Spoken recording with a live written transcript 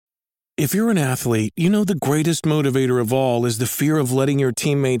If you're an athlete, you know the greatest motivator of all is the fear of letting your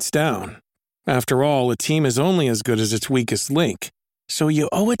teammates down. After all, a team is only as good as its weakest link. So you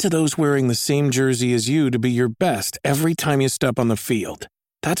owe it to those wearing the same jersey as you to be your best every time you step on the field.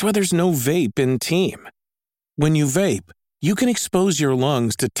 That's why there's no vape in team. When you vape, you can expose your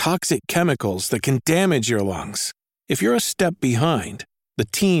lungs to toxic chemicals that can damage your lungs. If you're a step behind, the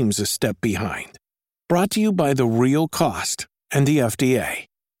team's a step behind. Brought to you by The Real Cost and the FDA.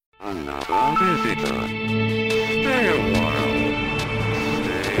 Another visitor. Stay a while.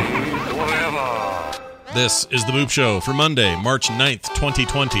 Stay forever. This is The Boop Show for Monday, March 9th,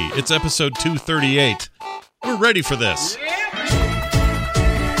 2020. It's episode 238. We're ready for this.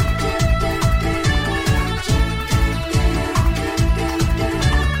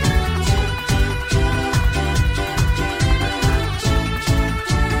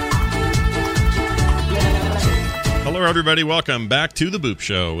 Hello, everybody. Welcome back to The Boop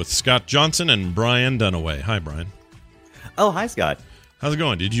Show with Scott Johnson and Brian Dunaway. Hi, Brian. Oh, hi, Scott. How's it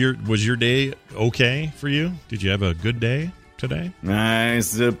going? Was your day okay for you? Did you have a good day today? I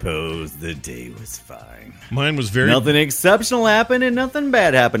suppose the day was fine. Mine was very... Nothing exceptional happened and nothing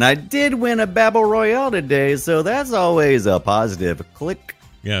bad happened. I did win a Battle Royale today, so that's always a positive. Click.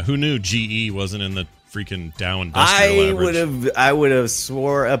 Yeah, who knew GE wasn't in the freaking Dow Industrial Average? I would have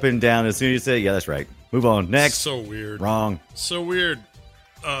swore up and down as soon as you said, yeah, that's right. Move on. Next. So weird. Wrong. So weird.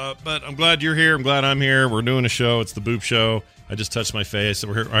 But I'm glad you're here. I'm glad I'm here. We're doing a show. It's the Boop Show. I just touched my face.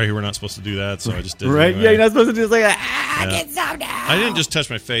 We're not supposed to do that, so I just did it. Right? Anyway. Yeah, you're not supposed to just like, get some now. I didn't just touch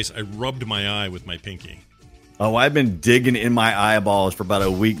my face. I rubbed my eye with my pinky. Oh, I've been digging in my eyeballs for about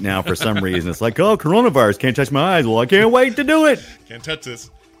a week now for some reason. It's like, oh, coronavirus, can't touch my eyes. Well, I can't wait to do it. Can't touch this.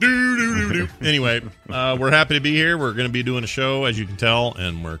 Anyway, we're happy to be here. We're going to be doing a show, as you can tell,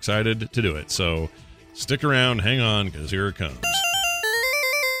 and we're excited to do it. So stick around, hang on, because here it comes.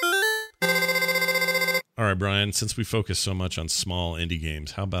 All right, Brian, since we focus so much on small indie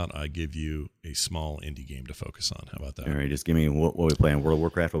games, how about I give you a small indie game to focus on? How about that? All right, just give me what we playing. World of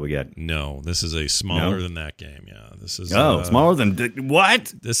Warcraft, what we got? No, this is a smaller than that game. Yeah, this is smaller than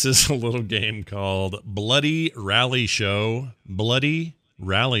what? This is a little game called Bloody Rally Show. Bloody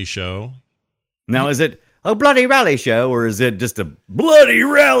Rally Show. Now, is it a Bloody Rally Show or is it just a Bloody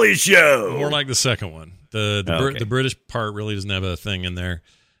Rally Show? More like the second one. The British part really doesn't have a thing in there.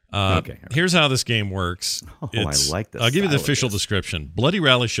 Okay. Here's how this game works. I like this. I'll give you the official description. Bloody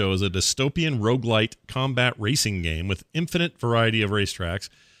Rally Show is a dystopian roguelite combat racing game with infinite variety of racetracks,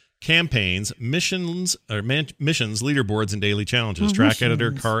 campaigns, missions, leaderboards, and daily challenges. Track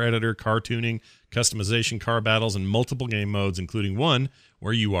editor, car tuning, customization, car battles, and multiple game modes, including one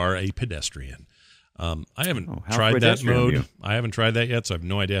where you are a pedestrian. I haven't tried that mode. I haven't tried that yet, so I have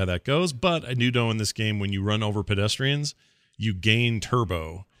no idea how that goes. But I do know in this game, when you run over pedestrians, you gain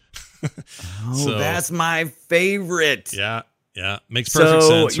turbo. So that's my favorite. Yeah, makes perfect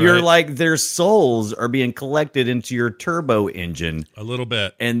sense. So you're right? like their souls are being collected into your turbo engine a little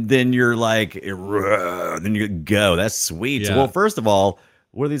bit, and then you're like, then you go. That's sweet. Yeah. So, well, first of all,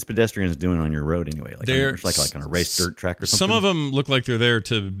 what are these pedestrians doing on your road anyway? Like they're like on a race dirt track or something. Some of them look like they're there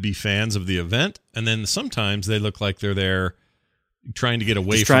to be fans of the event, and then sometimes they look like they're there trying to get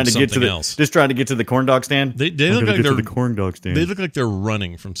away from something else. Just trying to get to the corn dog stand. They look like they're the corn dog stand. They look like they're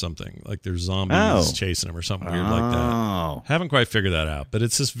running from something, like there's zombies chasing them or something weird like that. Haven't quite figured that out, but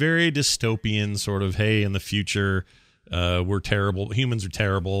it's this very dystopian sort of, hey, in the future, we're terrible. Humans are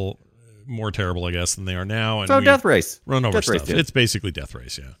terrible, more terrible, I guess, than they are now. And so Death Race. Run over Death stuff. Race, it's basically Death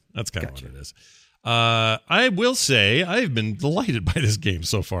Race, yeah. That's kind of what it is. I will say I've been delighted by this game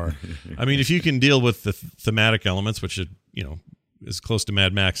so far. I mean, if you can deal with the thematic elements, which as close to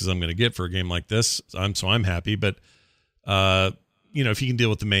Mad Max as I'm going to get for a game like this, I'm happy. But if you can deal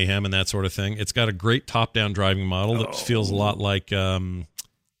with the mayhem and that sort of thing, it's got a great top-down driving model that feels a lot like trying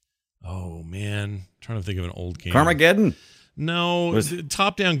to think of an old game. Carmageddon. No,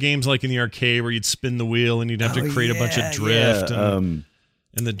 top-down games like in the arcade where you'd spin the wheel and you'd have to create a bunch of drift. Yeah. And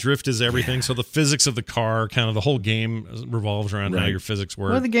the drift is everything. Yeah. So the physics of the car, kind of the whole game revolves around how your physics work.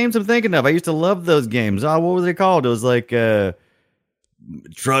 What are the games I'm thinking of? I used to love those games. Oh, what were they called? It was like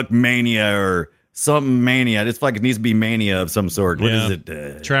Truck Mania or something Mania. It's like it needs to be Mania of some sort. What is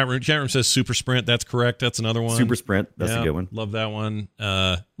it? Chat room says Super Sprint. That's correct. That's another one. Super Sprint. That's a good one. Love that one.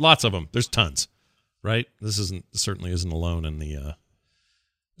 Lots of them. There's tons. Right? This certainly isn't alone in the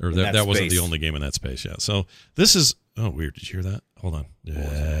that wasn't the only game in that space. Yeah. So this is weird. Did you hear that? Hold on. What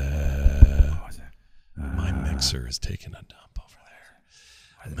was that? My mixer is taking a dump over there.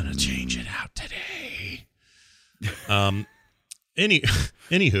 I'm gonna change it out today.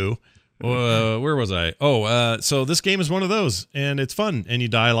 Anywho, Where was I? So this game is one of those, and it's fun, and you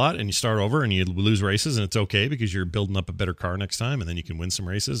die a lot, and you start over, and you lose races, and it's okay because you're building up a better car next time, and then you can win some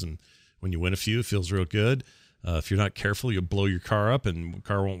races, and when you win a few, it feels real good. If you're not careful, you'll blow your car up, and the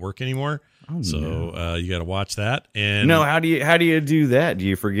car won't work anymore. You got to watch that. And no, how do you do that? Do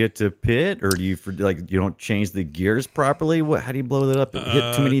you forget to pit, or do you you don't change the gears properly? How do you blow that up?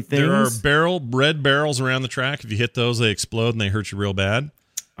 Hit too many things. There are red barrels around the track. If you hit those, they explode and they hurt you real bad.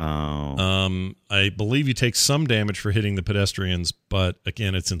 Oh. I believe you take some damage for hitting the pedestrians, but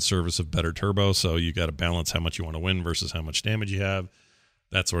again, it's in service of better turbo, so you got to balance how much you want to win versus how much damage you have,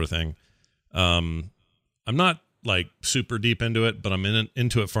 that sort of thing. I'm not like super deep into it, but I'm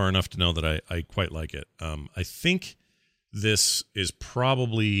into it far enough to know that I quite like it. I think this is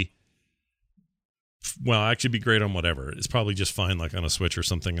probably, well, actually be great on whatever. It's probably just fine like on a Switch or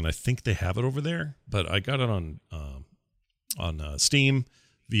something, and I think they have it over there, but I got it on Steam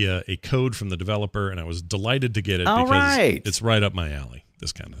via a code from the developer, and I was delighted to get it it's right up my alley,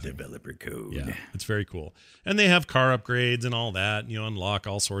 this kind of thing. Developer code. Yeah, it's very cool. And they have car upgrades and all that. You unlock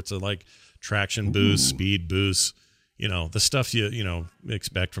all sorts of like traction boosts, speed boosts, the stuff you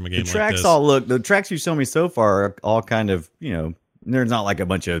expect from a game like this. The tracks you show me so far are all kind of, there's not like a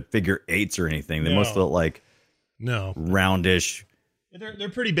bunch of figure eights or anything. They must look like roundish. They're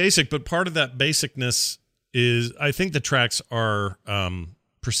pretty basic, but part of that basicness is I think the tracks are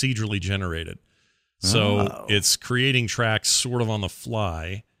procedurally generated. So it's creating tracks sort of on the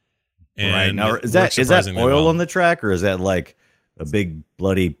fly. And right. Now, is that oil on the track, or is that like a big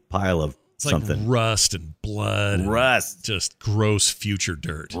bloody pile of something? Like rust and blood. Just gross future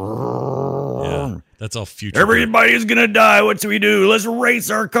dirt. Yeah, that's all future Everybody's going to die. What do we do? Let's race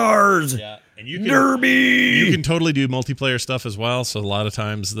our cars. Yeah. And Derby. You can totally do multiplayer stuff as well. So a lot of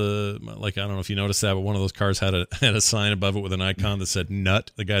times I don't know if you noticed that, but one of those cars had a sign above it with an icon that said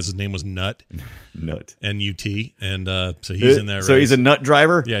Nut. The guy's name was Nut. Nut. N-U-T. And so he's in that So race. He's a nut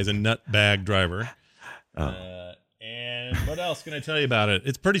driver? Yeah, he's a nut bag driver. And what else can I tell you about it?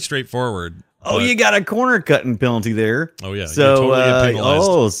 It's pretty straightforward. Oh, you got a corner cutting penalty there. Oh, yeah. So, totally get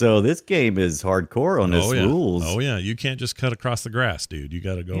penalized. So this game is hardcore on its rules. Oh, yeah. You can't just cut across the grass, dude. You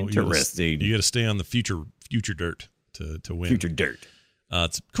got to go. Interesting. You got to stay on the future dirt to win. Future dirt.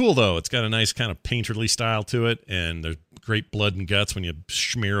 It's cool, though. It's got a nice kind of painterly style to it, and there's great blood and guts when you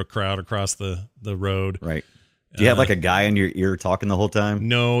smear a crowd across the road. Right. Do you have like a guy in your ear talking the whole time?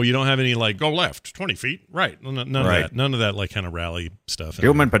 No, you don't have any like go left 20 feet, right? None of that. None of that like kind of rally stuff.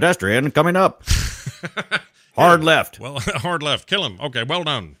 Human pedestrian coming up. Hard left. Well, hard left. Kill him. Okay, well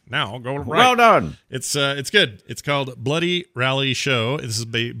done. Now go right. Well done. It's good. It's called Bloody Rally Show. This is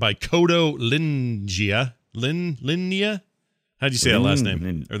by Kodo Lingia. Lingia? How'd you say that last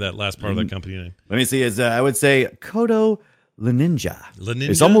name or that last part of the company name? Let me see. I would say Kodo Ninja.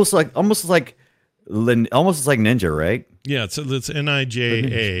 It's almost like ninja, right? Yeah, it's Nija.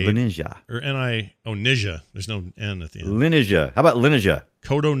 Ninja. Or Nija. There's no N at the end. Lineage. How about Lineage?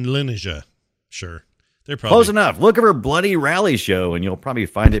 Kodo Lineage. Sure. They're probably close enough. Look at her Bloody Rally Show, and you'll probably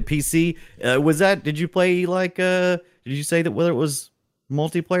find it. PC. Did you play did you say that whether it was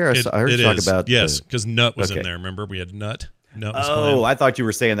multiplayer? I heard you talk about. Yes, because Nut was in there. Remember, we had Nut. I thought you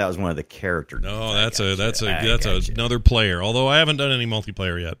were saying that was one of the characters. No, that's another player. Although I haven't done any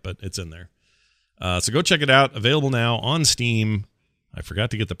multiplayer yet, but it's in there. So go check it out. Available now on Steam. I forgot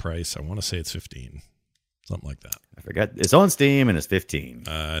to get the price. I want to say it's $15, something like that. I forgot it's on Steam and it's $15.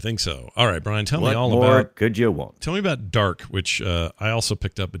 I think so. All right, Brian, tell me what all more about. Could you want? Tell me about Dark, which I also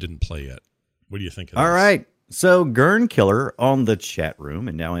picked up but didn't play yet. What do you think of this? All right. So Gurn Killer on the chat room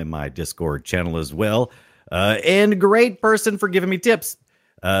and now in my Discord channel as well. And great person for giving me tips.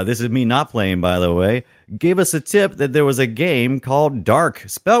 This is me not playing, by the way. Gave us a tip that there was a game called Dark,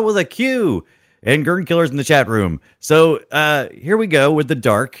 spelled with a Q. And Gurn Killer's in the chat room. So here we go with the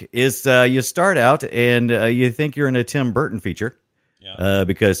Dark. You start out and you think you're in a Tim Burton feature. Yeah.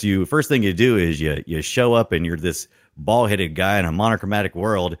 Because first thing you do is you show up and you're this bald-headed guy in a monochromatic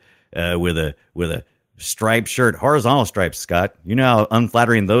world with a striped shirt, horizontal stripes, Scott. You know how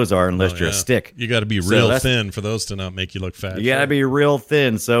unflattering those are unless you're a stick. You got to be real thin for those to not make you look fat. You got to be real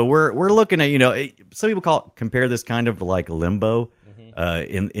thin. So we're looking at, some people compare this kind of like Limbo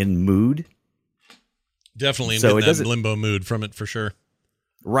in mood. Definitely in that Limbo mood from it for sure.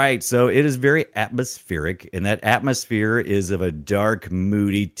 Right. So it is very atmospheric, and that atmosphere is of a dark,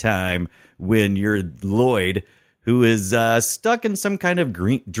 moody time when you're Lloyd, who is stuck in some kind of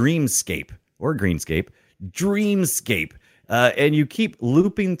dreamscape, and you keep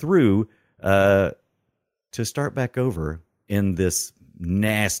looping through to start back over in this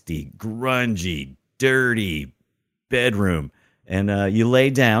nasty, grungy, dirty bedroom. and you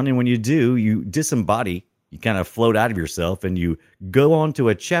lay down, and when you do, you disembody. You kind of float out of yourself, and you go on to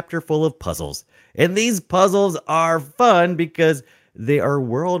a chapter full of puzzles. And these puzzles are fun because they are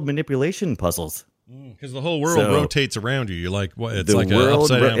world manipulation puzzles. Because the whole world rotates around you. You're like, what? It's like an world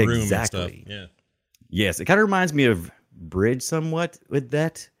upside down room exactly. and stuff. Yeah. Yes, it kind of reminds me of Bridge somewhat with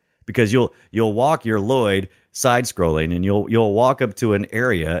that, because you'll walk your Lloyd side scrolling, and you'll walk up to an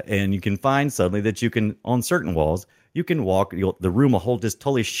area, and you can find suddenly that you can, on certain walls, you can walk. The room will just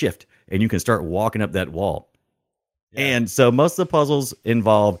totally shift, and you can start walking up that wall. Yeah. And so most of the puzzles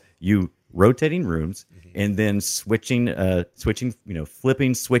involve you rotating rooms and then switching,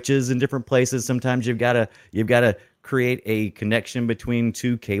 flipping switches in different places. Sometimes you've got to create a connection between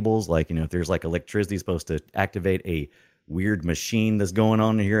two cables. Like, if there's like electricity supposed to activate a weird machine that's going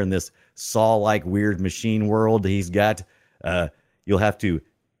on here in this Saw-like weird machine world he's got, you'll have to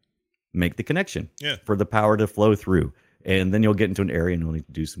make the connection for the power to flow through. And then you'll get into an area and you'll need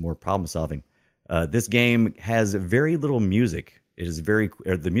to do some more problem solving. This game has very little music. It is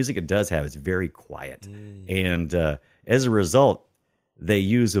the music it does have is very quiet. And as a result, they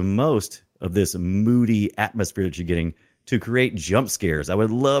use most of this moody atmosphere that you're getting to create jump scares. I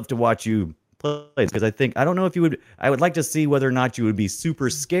would love to watch you play this, because I don't know if you would, I would like to see whether or not you would be super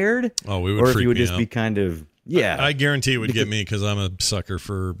scared. Oh, we would or if freak you would me just out. be kind of, yeah. I guarantee it would get me, because I'm a sucker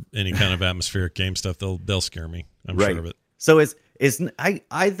for any kind of atmospheric game stuff. They'll scare me. I'm sure of it. So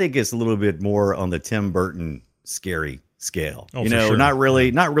I think it's a little bit more on the Tim Burton scary scale. Oh, for sure. Not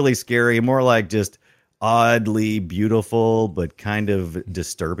really scary, more like just oddly beautiful, but kind of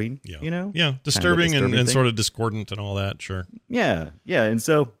disturbing. Yeah, disturbing, kind of and sort of discordant and all that. Sure. Yeah. And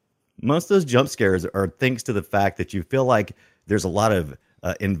so most of those jump scares are thanks to the fact that you feel like there's a lot of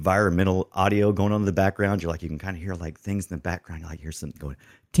environmental audio going on in the background. You're like, you can kind of hear like things in the background. Like, here's something going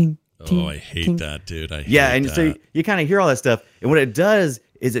ting. Oh, I hate that, dude. I hate and that. so you kind of hear all that stuff, and what it does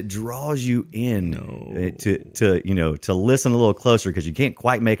is it draws you in to listen a little closer, because you can't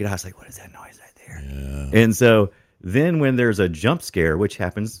quite make it out. It's like, what is that noise right there? Yeah. And so then when there's a jump scare, which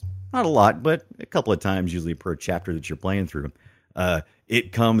happens not a lot, but a couple of times usually per chapter that you're playing through,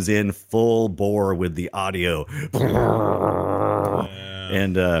 it comes in full bore with the audio,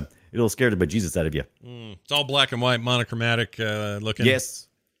 and it'll scare the bejesus out of you. It's all black and white, monochromatic looking. Yes.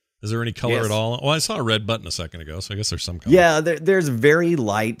 Is there any color at all? Well, I saw a red button a second ago, so I guess there's some color. Yeah, there's very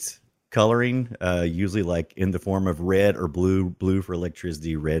light coloring, usually like in the form of red or blue for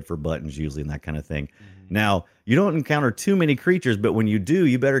electricity, red for buttons usually, and that kind of thing. Mm-hmm. Now, you don't encounter too many creatures, but when you do,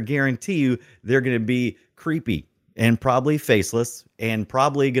 you better guarantee you they're going to be creepy and probably faceless and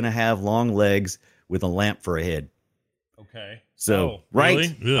probably going to have long legs with a lamp for a head. Okay. So,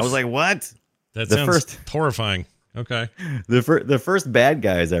 right? Really? I was like, what? That sounds horrifying. Okay. The first bad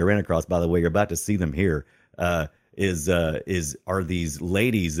guys I ran across, by the way, you're about to see them here, are these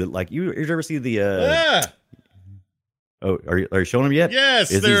ladies that, like, you ever see the Oh, are you showing them yet? Yes,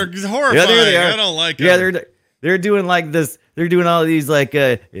 they're horrifying. Yeah, there they are. I don't like them. Yeah, they're doing like this. They're doing all of these like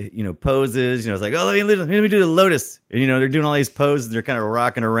poses. It's like, oh, let me do the lotus. And they're doing all these poses. And they're kind of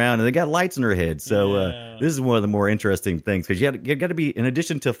rocking around, and they got lights in their head. So this is one of the more interesting things, because you got to be, in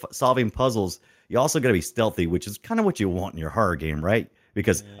addition to solving puzzles, you also got to be stealthy, which is kind of what you want in your horror game, right?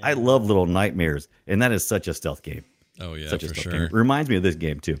 Because I love Little Nightmares, and that is such a stealth game. Oh yeah, such a for stealth sure. game. It reminds me of this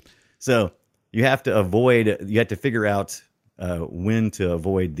game too. So you have to figure out when to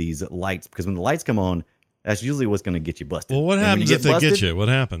avoid these lights, because when the lights come on, that's usually what's going to get you busted. Well, what happens if they get you? What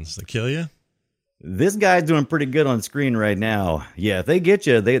happens? They kill you? This guy's doing pretty good on screen right now. Yeah, if they get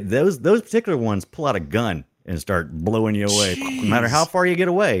you, those particular ones pull out a gun and start blowing you away. No matter how far you get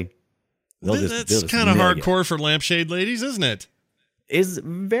away. That's kind of hardcore for lampshade ladies, isn't it? Is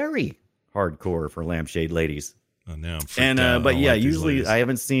very hardcore for lampshade ladies. Oh, now I'm freaked out. But yeah, usually I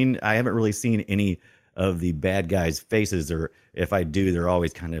haven't really seen any of the bad guys' faces, or if I do, they're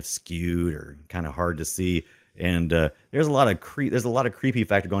always kind of skewed or kind of hard to see. And there's a lot of creepy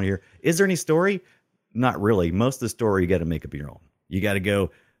factor going here. Is there any story? Not really. Most of the story you got to make up your own. You got to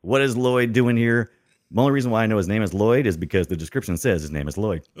go, what is Lloyd doing here? The only reason why I know his name is Lloyd is because the description says his name is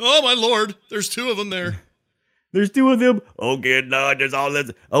Lloyd. Oh, my Lord. There's two of them there. There's two of them. Oh, good Lord. There's all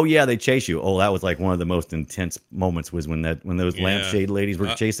this. Oh, yeah, they chase you. Oh, that was like one of the most intense moments, was when those lampshade ladies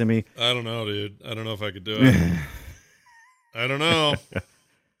were chasing me. I don't know, dude. I don't know if I could do it. I don't know.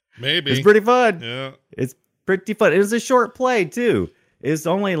 Maybe. It's pretty fun. Yeah. It's pretty fun. It was a short play, too. It's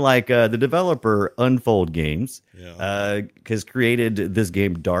only like the developer Unfold Games has created this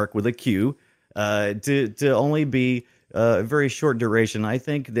game, Dark with a Q, to only be a very short duration. I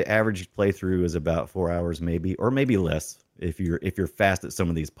think the average playthrough is about 4 hours, maybe, or maybe less if you're fast at some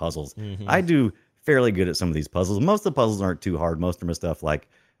of these puzzles. Mm-hmm. I do fairly good at some of these puzzles. Most of the puzzles aren't too hard. Most of them are stuff like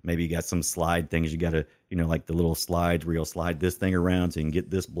maybe you got some slide things. You got to, like the little slides where you'll slide this thing around so you can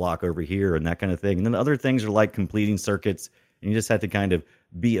get this block over here and that kind of thing. And then other things are like completing circuits, and you just have to kind of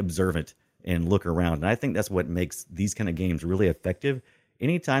be observant and look around. And I think that's what makes these kind of games really effective.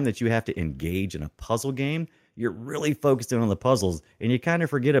 Anytime that you have to engage in a puzzle game, you're really focused in on the puzzles, and you kind of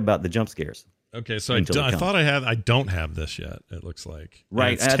forget about the jump scares. Okay, so I thought I don't have this yet. It looks like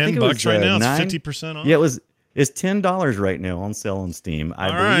right. And it's $10 right now. It's 50% off. Yeah, it's $10 right now on sale on Steam. I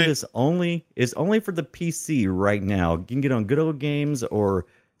believe it's only for the PC right now. You can get it on Good Old Games or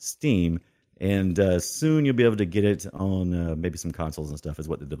Steam, and soon you'll be able to get it on maybe some consoles and stuff. Is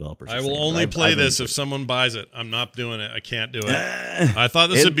what the developers. I are will saying. only play this if someone buys it. I'm not doing it. I can't do it. I thought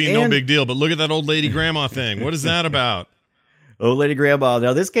this would be no big deal, but look at that old lady grandma thing. What is that about? Oh, Lady Grandma.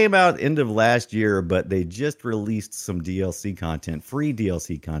 Now, this came out end of last year, but they just released some DLC content, free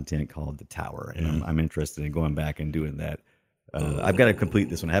DLC content called The Tower. And I'm interested in going back and doing that. I've got to complete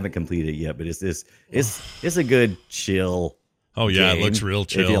this one. I haven't completed it yet, but it's a good chill. Oh, yeah. game It looks real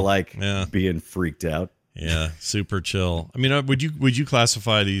chill. If you like being freaked out. Yeah, super chill. I mean, would you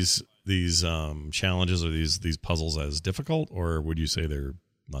classify these challenges or these puzzles as difficult, or would you say they're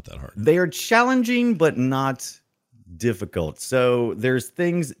not that hard? They are challenging, but not difficult. So there's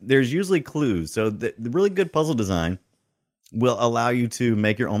usually clues. So the really good puzzle design will allow you to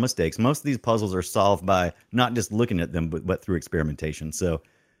make your own mistakes. Most of these puzzles are solved by not just looking at them, but through experimentation. So,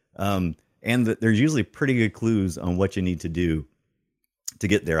 there's usually pretty good clues on what you need to do to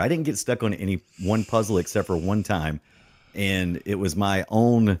get there. I didn't get stuck on any one puzzle except for one time, and it was my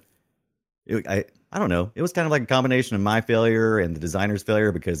own. I don't know. It was kind of like a combination of my failure and the designer's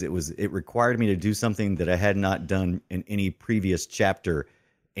failure, because it required me to do something that I had not done in any previous chapter,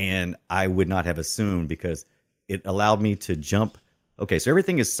 and I would not have assumed, because it allowed me to jump. Okay, so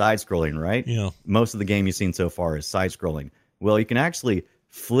everything is side-scrolling, right? Yeah. Most of the game you've seen so far is side-scrolling. Well, you can actually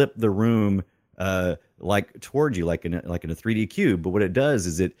flip the room like towards you, like in a 3D cube. But what it does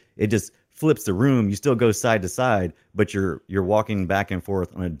is it just flips the room. You still go side to side, but you're walking back and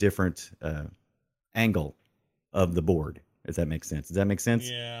forth on a different angle of the board, if that makes sense. Does that make sense?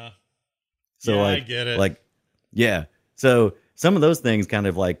 Yeah. So I get it. Like, yeah. So some of those things kind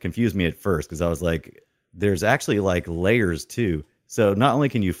of like confused me at first, because I was like, there's actually like layers too. So not only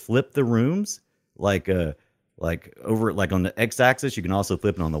can you flip the rooms like over like on the x-axis, you can also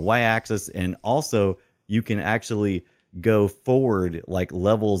flip it on the y-axis, and also you can actually go forward like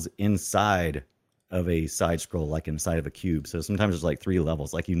levels inside of a side scroll, like inside of a cube. So sometimes there's like 3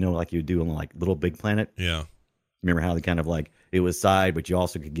 levels, like like you do on like Little Big Planet. Yeah. Remember how they kind of like it was side, but you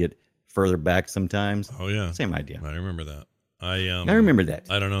also could get further back sometimes. Oh yeah. Same idea. I remember that. I remember that.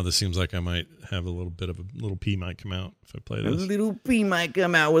 I don't know. This seems like I might have a little bit of a little pee might come out if I play this. A little pee might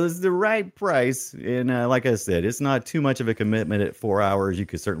come out. Well, it's the right price, and like I said, it's not too much of a commitment. At 4 hours, you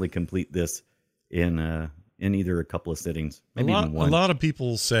could certainly complete this in either a couple of sittings, maybe even one. A lot of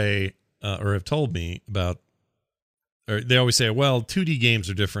people say, or have told me about, or they always say, well, 2D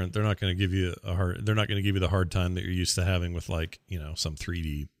games are different. They're not going to give you they're not going to give you the hard time that you're used to having with like, some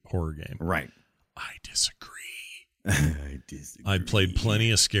 3D horror game. Right. I disagree. I disagree. I played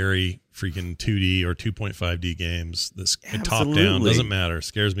plenty of scary freaking 2D or 2.5D games. This top Absolutely. down doesn't matter.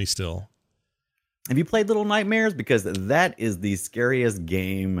 Scares me still. Have you played Little Nightmares? Because that is the scariest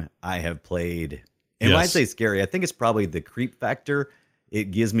game I have played. And when I say scary, I think it's probably the creep factor. It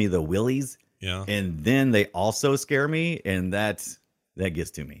gives me the willies. Yeah. And then they also scare me, and that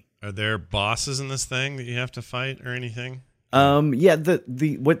gets to me. Are there bosses in this thing that you have to fight or anything? Yeah,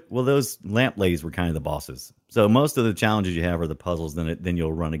 those lamp ladies were kind of the bosses. So most of the challenges you have are the puzzles. Then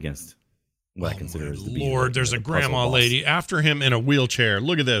you'll run against what I consider as the Lord. There's a grandma lady after him in a wheelchair.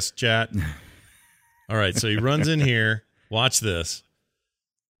 Look at this, chat. All right, so he runs in here. Watch this.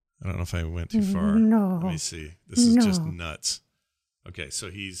 I don't know if I went too far. No. Let me see. This is just nuts. Okay, so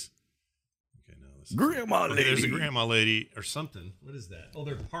he's grandma lady. There's a grandma lady or something. What is that? Oh,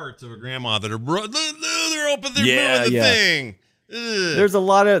 they're parts of a grandma that are they're open. They're moving the thing. Ugh. There's a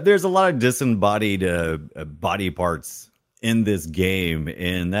lot of disembodied body parts in this game,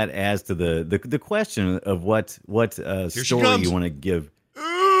 and that adds to the question of what story you want to give.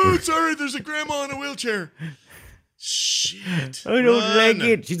 Oh, sorry, there's a grandma in a wheelchair. Shit. I don't like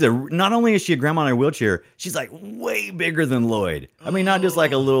it. Not only is she a grandma in a wheelchair, she's like way bigger than Lloyd. I mean, not just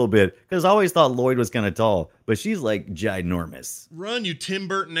like a little bit, because I always thought Lloyd was kind of tall, but she's like ginormous. Run, you Tim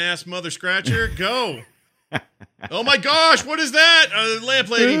Burton ass mother scratcher. Go. Oh my gosh, what is that? Lamp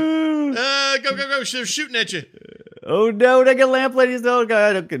lady. Go. She's shooting at you. Oh no, they get lamp ladies. Oh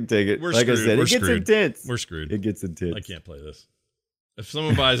God, I couldn't take it. We're like screwed. I said, We're it gets screwed. intense. We're screwed. It gets intense. I can't play this. If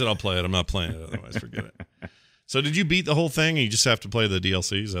someone buys it, I'll play it. I'm not playing it. Otherwise, forget it. So did you beat the whole thing? And you just have to play the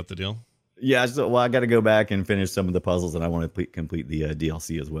DLC? Is that the deal? Yeah, well, I got to go back and finish some of the puzzles, and I want to complete the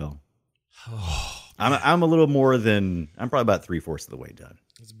DLC as well. I'm a little more than, I'm probably about 3/4 of the way done.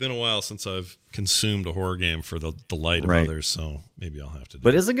 It's been a while since I've consumed a horror game for the delight of others, so maybe I'll have to do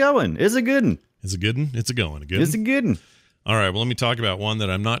But is it going? Is it good? Is it good? It's a going. Is it good? All right, well, let me talk about one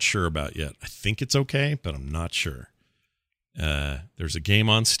that I'm not sure about yet. I think it's okay, but I'm not sure. There's a game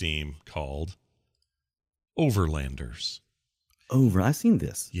on Steam called Overlanders. I've seen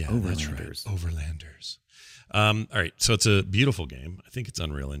this. Yeah, that's right. Overlanders. All right, so it's a beautiful game. I think it's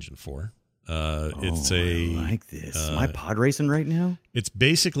Unreal Engine 4. I like this. Am I pod racing right now? It's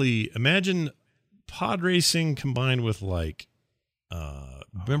basically, imagine pod racing combined with like,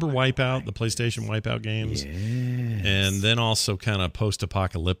 remember Wipeout, the PlayStation Wipeout games? Yes. And then also kind of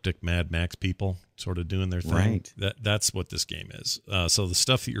post-apocalyptic Mad Max people sort of doing their thing. Right. That's what this game is. So the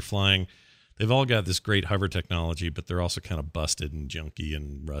stuff that you're flying, they've all got this great hover technology, but they're also kind of busted and junky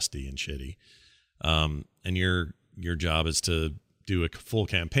and rusty and shitty. And your job is to do a full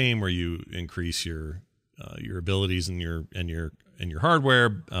campaign where you increase your abilities and your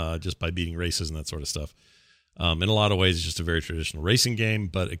hardware just by beating races and that sort of stuff. In a lot of ways, it's just a very traditional racing game,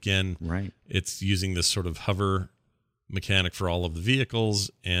 but again, it's using this sort of hover mechanic for all of the vehicles,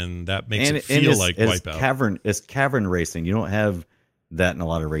 and that makes it feel like Wipeout. It's cavern racing. You don't have that in a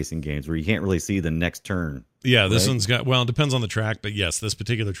lot of racing games where you can't really see the next turn. Yeah, this one's got, well, it depends on the track, but yes, this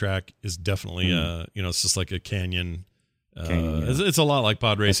particular track is definitely, it's just like a canyon. It's a lot like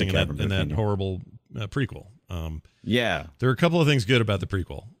pod racing in that horrible prequel. There are a couple of things good about the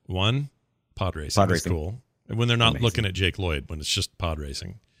prequel. One, pod racing is cool. When they're not looking at Jake Lloyd, when it's just pod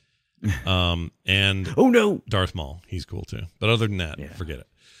racing. And oh no, Darth Maul, he's cool too. But other than that, forget it.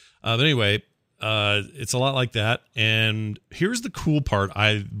 But anyway, it's a lot like that. And here's the cool part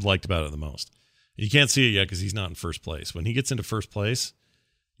I liked about it the most. You can't see it yet because he's not in first place. When he gets into first place,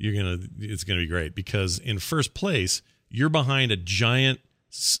 it's gonna be great, because in first place you're behind a giant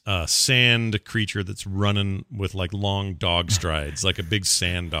sand creature that's running with like long dog strides, like a big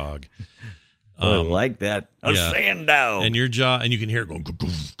sand dog. I like that. A sand dog. And your jaw, and you can hear it going,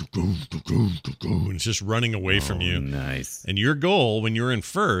 and it's just running away from you. Nice. And your goal when you're in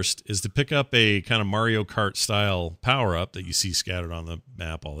first is to pick up a kind of Mario Kart style power up that you see scattered on the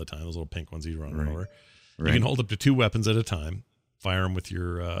map all the time. Those little pink ones you run over. Right. You can hold up to 2 weapons at a time. Fire them with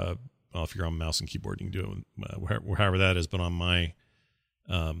your, if you're on mouse and keyboard, you can do it with, however that is. But on my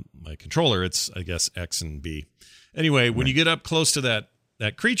controller, it's, I guess, X and B. Anyway, when you get up close to that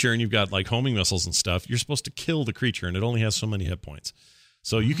creature and you've got like homing missiles and stuff, you're supposed to kill the creature, and it only has so many hit points.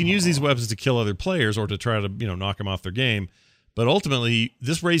 So you can use these weapons to kill other players or to try to, knock them off their game. But ultimately,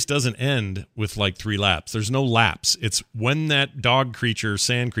 this race doesn't end with like 3 laps. There's no laps. It's when that dog creature,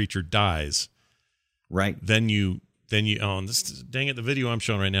 sand creature dies. Right. Then you dang it, the video I'm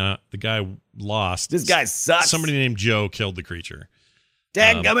showing right now, the guy lost. This guy sucks. Somebody named Joe killed the creature.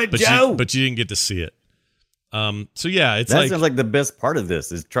 Dadgummit, Joe. But you didn't get to see it. So yeah, it's that sounds like the best part of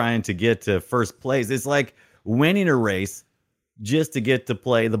this is trying to get to first place. It's like winning a race just to get to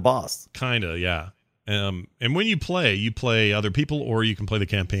play the boss. Kinda, yeah. And when you play other people, or you can play the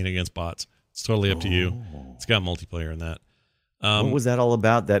campaign against bots. It's totally up to you. It's got multiplayer in that. What was that all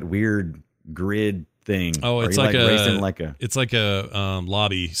about? That weird grid thing? Oh, it's like a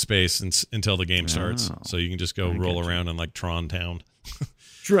lobby space until the game starts. So you can just go roll around in like Tron Town.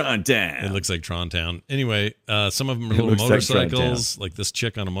 Tron Town. It looks like Tron Town. Anyway, some of them are little motorcycles, like this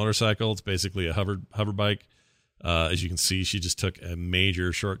chick on a motorcycle. It's basically a hover bike. As you can see, she just took a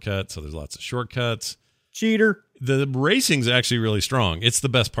major shortcut, so there's lots of shortcuts. Cheater. The racing's actually really strong. It's the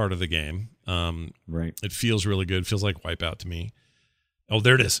best part of the game. Right. It feels really good. It feels like Wipeout to me. Oh,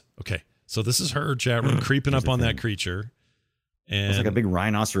 there it is. Okay. So this is her, chat room, creeping up on that creature. And it's like a big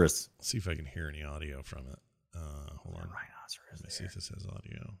rhinoceros. Let's see if I can hear any audio from it. Hold on. Rhinoceros. Let me see if this has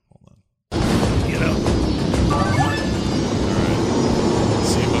audio. Hold on. Get up. All right.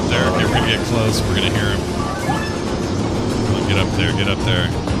 See him up there. Okay, we're going to get close. We're going to hear him. Come on, get up there. Get up there.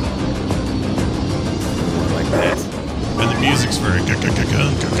 Like that. And the music's very... All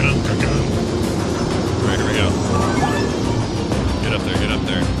right, here we go. Get up there. Get up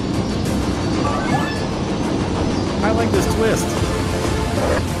there. I like this twist.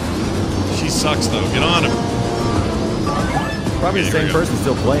 She sucks, though. Get on him. Probably the same person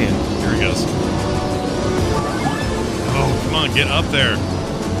still playing. Here he goes. Oh, come on, get up there.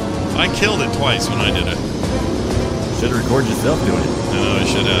 I killed it twice when I did it. Should have recorded yourself doing it. I know, I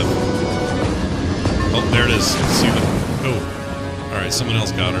should have. Oh, there it is. See the... Oh. All right, someone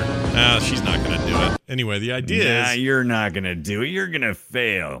else got her. She's not going to do it. Anyway, the idea is... you're not going to do it. You're going to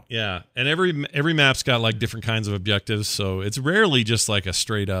fail. Yeah, and every map's got like different kinds of objectives, so it's rarely just like a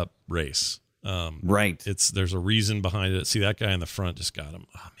straight up race. Right. There's a reason behind it. See, that guy in the front just got him.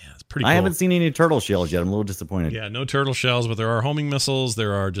 Oh man, it's pretty cool. I haven't seen any turtle shells yet. I'm a little disappointed. Yeah, no turtle shells, but there are homing missiles.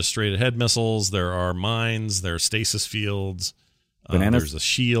 There are just straight ahead missiles. There are mines. There are stasis fields. Bananas? There's a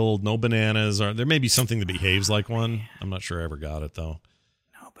shield. No bananas. There may be something that behaves like one. I'm not sure I ever got it though.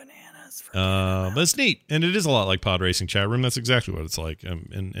 No bananas. But it's neat, and it is a lot like Pod Racing Chat Room. That's exactly what it's like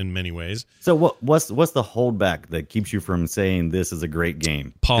in many ways. So what's the holdback that keeps you from saying this is a great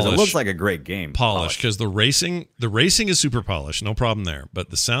game? Polish. 'Cause it looks like a great game. Polish, because the racing is super polished, no problem there.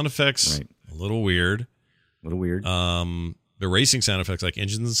 But the sound effects a little weird. A little weird. The racing sound effects like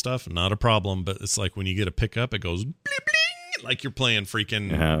engines and stuff, not a problem. But it's like when you get a pickup, it goes bling bling like you're playing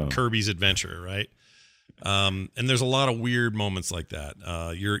freaking Kirby's Adventure, right? And there's a lot of weird moments like that.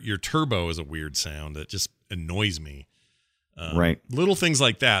 Your turbo is a weird sound that just annoys me. Right. Little things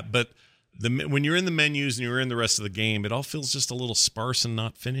like that. But when you're in the menus and you're in the rest of the game, it all feels just a little sparse and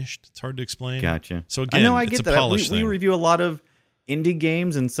not finished. It's hard to explain. Gotcha. So again, I it's get a that. polished We thing. review a lot of indie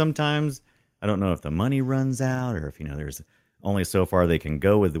games, and sometimes I don't know if the money runs out or if there's only so far they can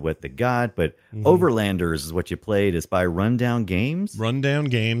go with what they got. But Overlanders is what you played. It's by Rundown Games. Rundown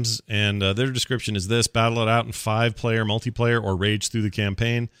Games, and their description is this: battle it out in 5-player multiplayer or rage through the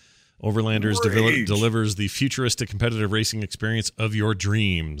campaign. Overlanders delivers the futuristic competitive racing experience of your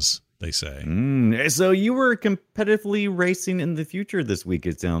dreams, they say. So you were competitively racing in the future this week,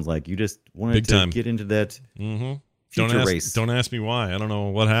 it sounds like. You just wanted Big time. get into that Don't race. Don't ask me why. I don't know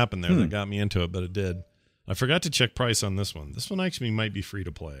what happened there that got me into it, but it did. I forgot to check price on this one. This one actually might be free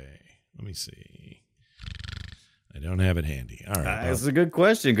to play. Let me see. I don't have it handy. All right. That's a good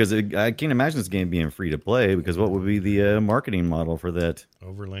question, because I can't imagine this game being free to play, because what would be the marketing model for that?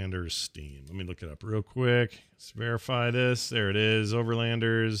 Overlanders Steam. Let me look it up real quick. Let's verify this. There it is.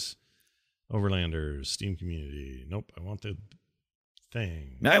 Overlanders Steam community. Nope. I want the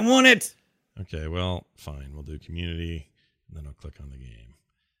thing. I want it. Okay. Well, fine. We'll do community, and then I'll click on the game.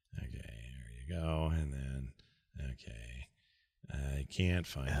 Okay. There you go. And then, okay. I can't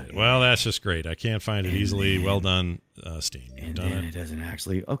find it. Well, that's just great. I can't find it easily. Well done, Steam. You've done it. It doesn't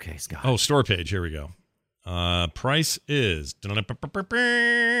actually. Okay, Scott. Oh, store page. Here we go. Price is.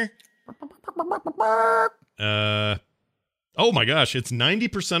 Oh my gosh, it's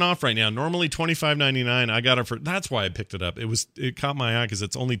 90% off right now. Normally $25.99. I got it for. That's why I picked it up. It caught my eye because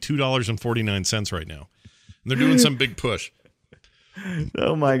it's only $2.49 right now, and they're doing some big push.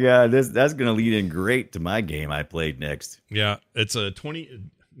 Oh my God, that's going to lead in great to my game I played next. Yeah, it's a 20.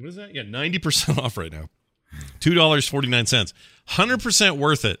 What is that? Yeah, 90% off right now. $2.49. 100%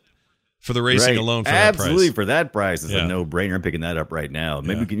 worth it for the racing alone. For Absolutely, that price. For that price, it's a no-brainer. I'm picking that up right now.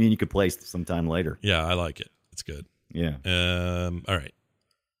 Maybe you could play sometime later. Yeah, I like it. It's good. Yeah. All right,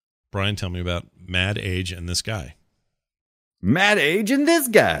 Brian, tell me about Mad Age and this guy. Mad Age and this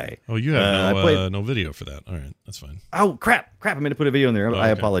guy. Oh, you have no video for that. All right, that's fine. Oh, crap. I meant to put a video in there. I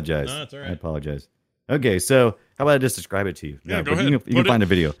apologize. No, that's all right. I apologize. Okay, so how about I just describe it to you? Yeah, go ahead. You can find a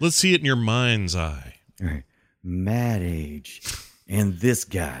video. Let's see it in your mind's eye. All right. Mad Age and this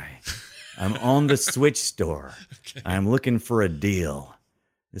guy. I'm on the Switch store. Okay. I'm looking for a deal.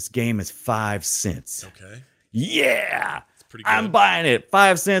 This game is 5 cents. Okay. Yeah. Pretty good. I'm buying it.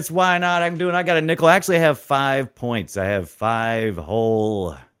 5 cents. Why not? I got a nickel. Actually, I have 5 points. I have 5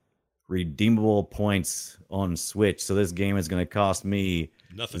 whole redeemable points on Switch. So this game is going to cost me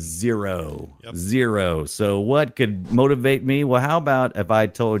nothing. Zero. Yep. Zero. So what could motivate me? Well, how about if I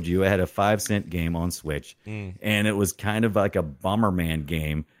told you I had a 5-cent game on Switch and it was kind of like a Bomberman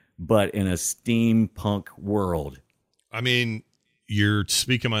game, but in a steampunk world? I mean, you're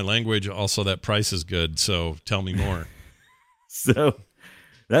speaking my language. Also, that price is good. So tell me more. So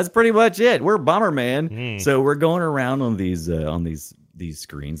that's pretty much it. We're Bomberman. So we're going around on these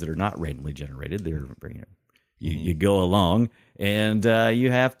screens that are not randomly generated. They're you go along and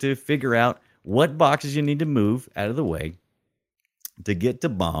you have to figure out what boxes you need to move out of the way to get to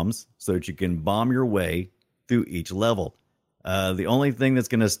bombs so that you can bomb your way through each level. The only thing that's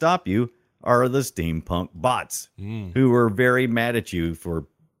going to stop you are the steampunk bots who are very mad at you for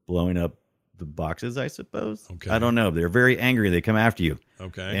blowing up the boxes, I suppose. Okay. I don't know. They're very angry. They come after you.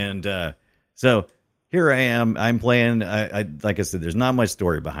 Okay. And so here I am. I'm playing. I like I said, there's not much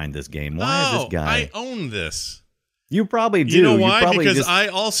story behind this game. Why is this guy? I own this. You probably do. You know why? Because just... I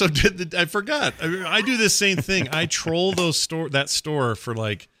also did I forgot. I do this same thing. I troll that store for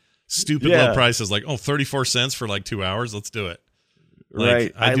like stupid low prices, like 34 cents for like 2 hours. Let's do it. Like,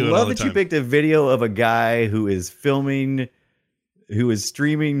 right. I love that you picked a video of a guy who is filming who is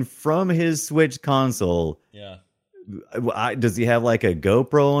streaming from his Switch console. Yeah. Does he have like a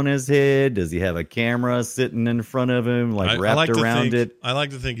GoPro on his head? Does he have a camera sitting in front of him, like wrapped around it? I like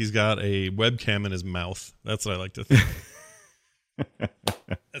to think he's got a webcam in his mouth. That's what I like to think.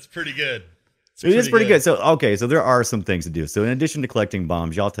 That's pretty good. It is pretty good. So there are some things to do. So in addition to collecting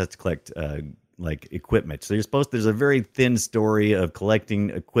bombs, you also have to collect like equipment. So there's a very thin story of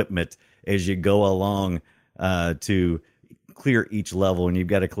collecting equipment as you go along to clear each level, and you've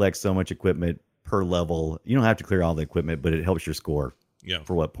got to collect so much equipment per level. You don't have to clear all the equipment, but it helps your score. Yeah.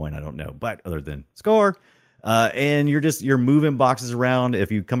 For what point, I don't know. But other than score, and you're moving boxes around.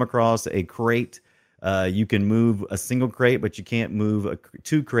 If you come across a crate, you can move a single crate, but you can't move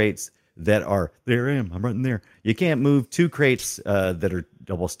two crates that are there. I'm right in there. You can't move two crates that are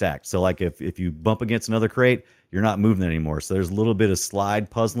double stacked. So like if you bump against another crate, you're not moving it anymore. So there's a little bit of slide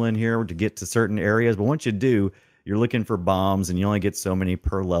puzzling here to get to certain areas. But once you do, you're looking for bombs, and you only get so many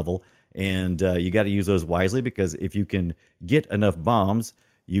per level. And you got to use those wisely, because if you can get enough bombs,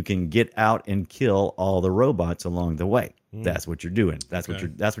 you can get out and kill all the robots along the way. That's what you're doing. That's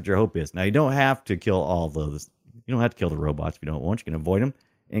what your hope is. Now, you don't have to kill all those. You don't have to kill the robots if you don't want. You can avoid them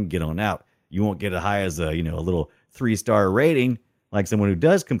and get on out. You won't get as high as a little 3-star rating like someone who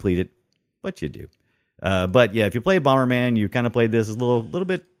does complete it, but you do. But yeah, if you play Bomberman, you kind of played this as a little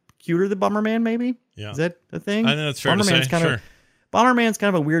bit cuter than Bomberman, maybe. Yeah. Is that a thing? I know that's fair to say. Sure. Bomberman's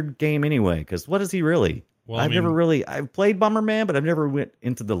kind of a weird game anyway, because what is he really? Well, I've played Bomberman, but I've never went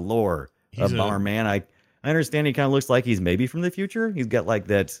into the lore of Bomberman. I understand he kind of looks like he's maybe from the future. He's got like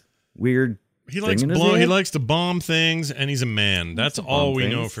that weird. He likes to bomb things, and he's a man. That's all we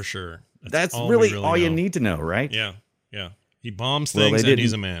know for sure. That's really all you need to know, right? Yeah. He bombs things, and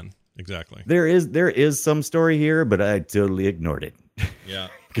he's a man. Exactly. There is some story here, but I totally ignored it. Yeah.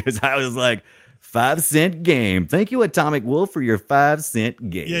 Because I was like, 5-cent game. Thank you, Atomic Wolf, for your 5-cent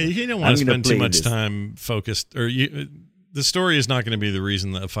game. Yeah, you don't want to spend too much time focused, or the story is not going to be the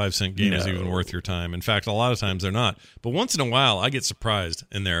reason that a 5-cent game is even worth your time. In fact, a lot of times they're not. But once in a while, I get surprised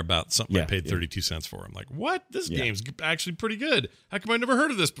in there about something I paid 32 cents for. I'm like, what? This game's actually pretty good. How come I never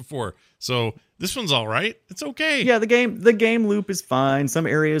heard of this before? So this one's all right. It's okay. Yeah, the game loop is fine. Some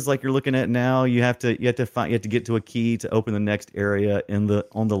areas like you're looking at now, you have to get to a key to open the next area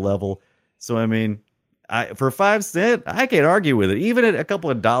on the level. So I mean, for 5 cents, I can't argue with it. Even at a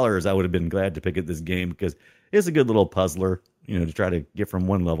couple of dollars, I would have been glad to pick up this game, because it's a good little puzzler, to try to get from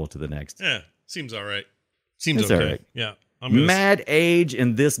one level to the next. Yeah, seems all right. Seems okay. All right. Yeah. Mad Age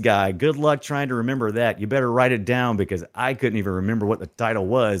and This Guy. Good luck trying to remember that. You better write it down, because I couldn't even remember what the title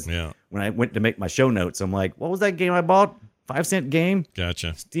was when I went to make my show notes. I'm like, what was that game I bought? 5-cent game?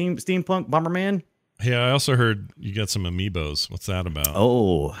 Gotcha. Steampunk Bomberman? Hey, I also heard you got some amiibos. What's that about?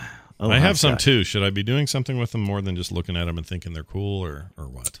 Oh, I have some too. Should I be doing something with them more than just looking at them and thinking they're cool, or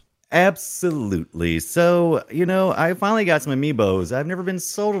what? Absolutely. So, I finally got some amiibos. I've never been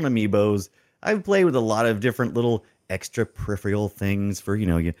sold on amiibos. I've played with a lot of different little extra peripheral things for,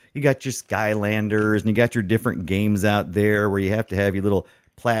 you got your Skylanders, and you got your different games out there where you have to have your little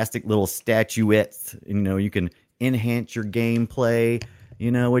plastic little statuettes. You can enhance your gameplay,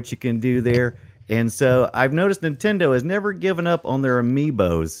 what you can do there. And so I've noticed Nintendo has never given up on their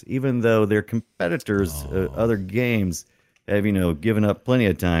amiibos, even though their competitors, other games, have, given up plenty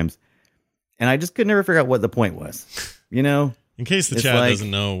of times. And I just could never figure out what the point was, In case the chat doesn't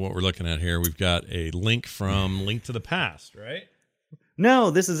know what we're looking at here, we've got a link from Link to the Past, right?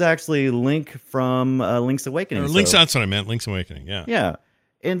 No, this is actually Link from Link's Awakening. That's what I meant, Link's Awakening, yeah. Yeah.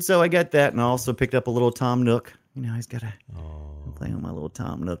 And so I got that, and I also picked up a little Tom Nook. He's got I'm playing with my little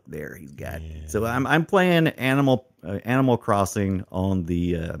Tom Nook there. He's got. Yeah. So I'm playing Animal Crossing on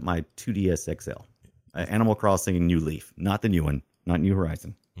the my 2DS XL. Animal Crossing New Leaf, not the new one, not New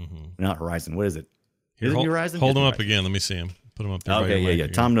Horizon, not Horizon. What is it? Is it New Horizon? Hold him up again. Let me see him. Put him up there. Okay, yeah.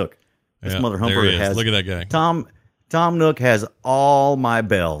 Tom Nook. This mother humper has. Look at that guy. Tom Nook has all my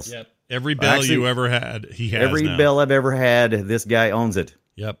bells. Yep. Every bell you ever had, he has. Every bell I've ever had, this guy owns it.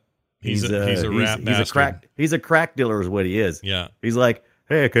 Yep. He's a rat bastard. He's a crack dealer is what he is. Yeah. He's like,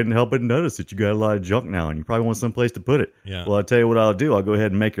 hey, I couldn't help but notice that you got a lot of junk now, and you probably want someplace to put it. Yeah. Well, I'll tell you what I'll do. I'll go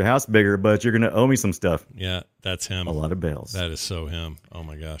ahead and make your house bigger, but you're going to owe me some stuff. Yeah, that's him. A lot of bells. That is so him. Oh,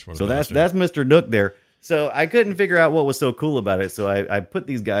 my gosh. So that's Mr. Nook there. So I couldn't figure out what was so cool about it, so I put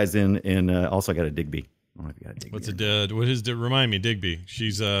these guys in, and also I got a Digby. I don't know if you got a Digby. What's a dad? What is? Remind me, Digby.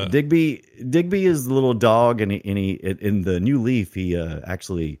 She's Digby is the little dog, and he in the New Leaf he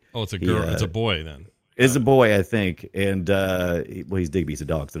actually. Oh, it's a girl. It's a boy then. It's a boy, I think, and he's Digby. He's a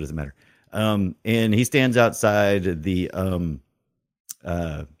dog, so it doesn't matter. And he stands outside the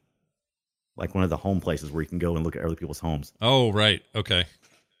like one of the home places where you can go and look at other people's homes. Oh, right. Okay.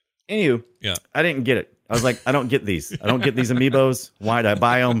 Anywho, Yeah. I didn't get it. I was like, I don't get these. I don't get these amiibos. Why did I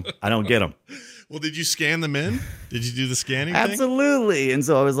buy them? I don't get them. Well, did you scan them in? Did you do the scanning thing? Absolutely. And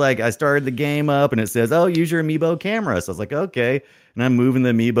so I was like, I started the game up and it says, oh, use your amiibo camera. So I was like, okay. And I'm moving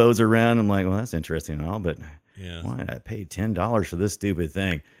the amiibos around. I'm like, well, that's interesting and all, but Yeah. why did I pay $10 for this stupid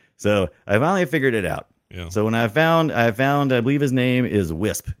thing? So I finally figured it out. Yeah. So when I found, I believe his name is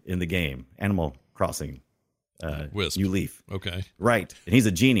Wisp in the game, Animal Crossing. Wisp. New Leaf. Okay. Right. And he's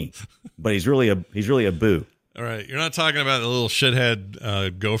a genie, but he's really a boo. All right. You're not talking about the little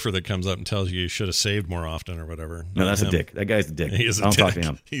shithead gopher that comes up and tells you should have saved more often or whatever. No, that's him. a dick. That guy's a dick. He is a I don't dick. talk to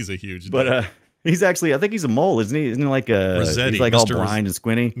him. He's a huge dick. But he's actually, I think he's a mole, isn't he? Isn't he like Rossetti, he's like all Mr. blind and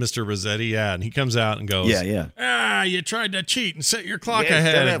squinty? Mr. Rossetti, yeah. And he comes out and goes, Yeah. you tried to cheat and set your clock Yeah,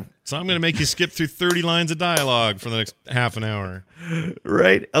 shut ahead. up. So I'm going to make you skip through 30 lines of dialogue for the next half an hour.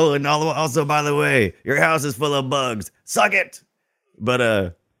 Right. Oh, and also, by the way, your house is full of bugs. Suck it.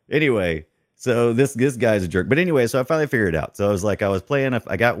 But anyway, so this guy's a jerk. But anyway, so I finally figured it out. So I was like, I was playing,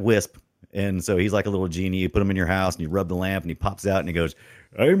 I got Wisp. And so he's like a little genie. You put him in your house and you rub the lamp and he pops out and he goes,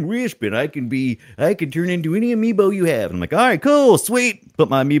 I'm Wisp and I can turn into any amiibo you have. And I'm like, all right, cool, sweet. Put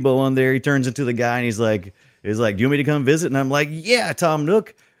my amiibo on there. He turns into the guy and he's like, do you want me to come visit? And I'm like, yeah, Tom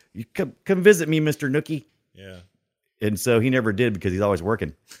Nook, you come visit me, Mr. Nookie. Yeah. And so he never did because he's always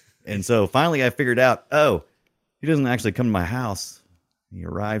working. And so finally I figured out, oh, he doesn't actually come to my house. He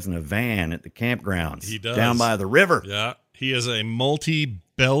arrives in a van at the campgrounds. He does. Down by the river. Yeah. He is a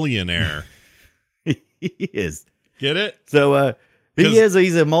multi-billionaire. He is. Get it? So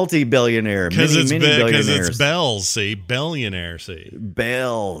he's a multi-billionaire. Because Many billionaires. it's bells, see? Billionaire, see?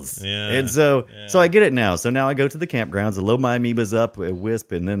 Bells. Yeah. And so I get it now. So now I go to the campgrounds, I load my amiibos up with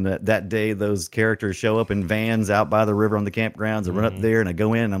Wisp, and then that day those characters show up in vans out by the river on the campgrounds. I run up there and I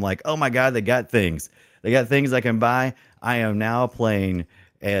go in and I'm like, oh my God, they got things. They got things I can buy. I am now playing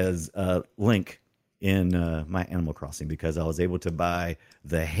as Link in my Animal Crossing because I was able to buy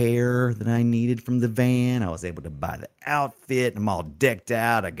the hair that I needed from the van. I was able to buy the outfit. I'm all decked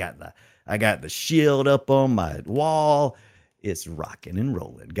out. I got the shield up on my wall. It's rocking and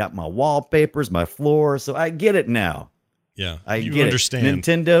rolling. Got my wallpapers, my floor. So I get it now. Yeah. I you get understand.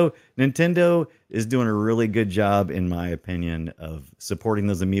 it. Nintendo is doing a really good job, in my opinion, of supporting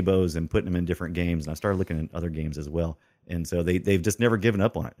those amiibos and putting them in different games. And I started looking at other games as well. And so they've just never given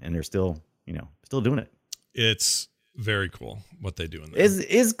up on it, and they're still doing it. It's very cool what they do in there.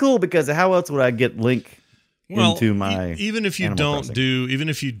 Is cool because how else would I get Link into my even if you Animal don't Crossing? even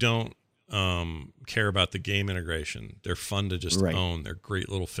if you don't care about the game integration, they're fun to just Right. own. They're great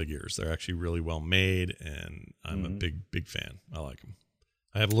little figures. They're actually really well made, and I'm a big fan. I like them.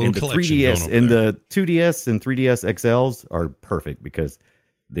 I have a little And the collection 3DS going over and there. the 2DS and 3DS XLs are perfect because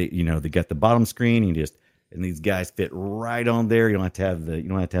they got the bottom screen. And these guys fit right on there. You don't have to have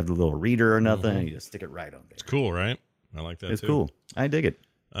the little reader or nothing. You just stick it right on there. It's cool, right? I like that. It's too. cool. I dig it.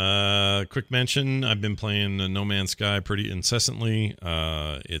 Quick mention: I've been playing No Man's Sky pretty incessantly.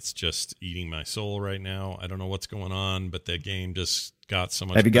 It's just eating my soul right now. I don't know what's going on, but that game just got so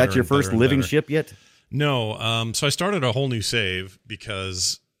much. Have you got better your and first better and living better. ship yet? No. So I started a whole new save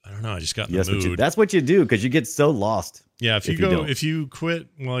because I don't know. I just got in the mood. That's what you do because you get so lost. Yeah, don't. if you quit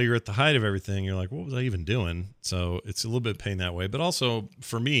while you're at the height of everything, you're like, what was I even doing? So it's a little bit pain that way. But also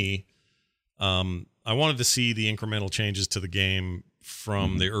for me, I wanted to see the incremental changes to the game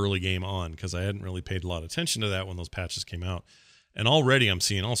from the early game on because I hadn't really paid a lot of attention to that when those patches came out. And already I'm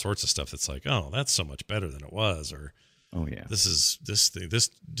seeing all sorts of stuff that's like, oh, that's so much better than it was, or Oh yeah. this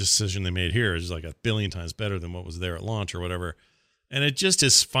decision they made here is like 1 billion times better than what was there at launch or whatever. And it just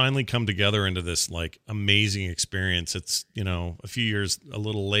has finally come together into this like amazing experience. It's, a few years a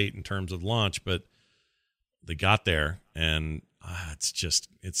little late in terms of launch, but they got there, and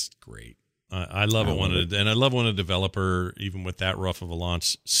it's great. I love it and I love when a developer, even with that rough of a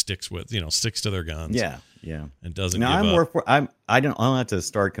launch, sticks to their guns. Yeah, yeah. And doesn't Now give up. I don't have to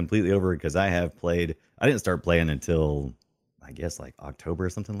start completely over because I didn't start playing until I guess like October or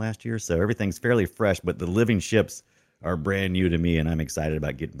something last year. So everything's fairly fresh, but the living ships are brand new to me, and I'm excited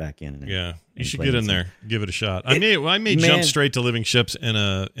about getting back in. You should get in there, give it a shot. I may jump straight to living ships in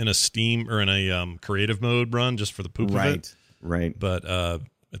a Steam or in a creative mode run just for the poop of it. Right. But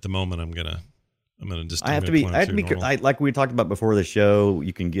at the moment, I'm gonna just. I have to be like we talked about before the show.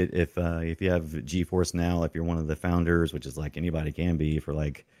 You can get if you have GeForce Now, if you're one of the founders, which is like anybody can be for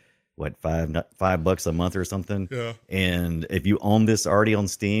like what $5 a month or something. Yeah. And if you own this already on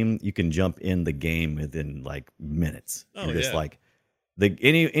Steam, you can jump in the game within like minutes. Oh, You're just yeah. like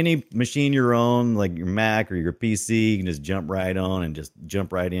any machine you're on, like your Mac or your PC, you can just jump right on and just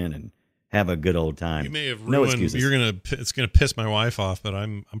jump right in and have a good old time. You may have no ruined. excuses. It's gonna piss my wife off, but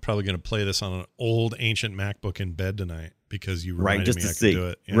I'm probably gonna play this on an old ancient MacBook in bed tonight because you reminded just me to I see. could do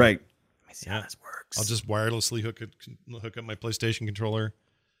it. Yeah. Right. Let me see Yeah. how this works. I'll just wirelessly hook up my PlayStation controller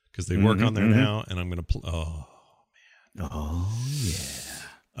because they work on there now, and I'm gonna play. Oh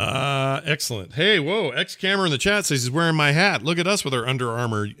yeah. Excellent. Hey, whoa! X Camera in the chat says he's wearing my hat. Look at us with our Under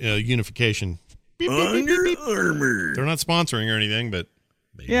Armour unification. Beep, beep, beep, beep, beep. Armour. They're not sponsoring or anything, but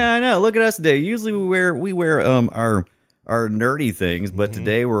maybe. Yeah, I know. Look at us today. Usually we wear our nerdy things, but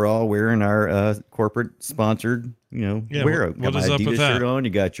today we're all wearing our corporate sponsored, Yeah, wear. what Got my is up with Adidas that? shirt on.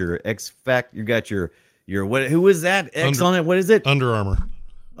 You got your you got your what? Who is that? X on it. What is it? Under Armour.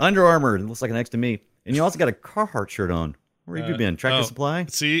 Under Armour. It looks like an X to me. And you also got a Carhartt shirt on. Where have you been? Tractor Supply?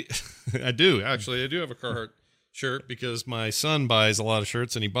 See, I do actually. I do have a Carhartt shirt because my son buys a lot of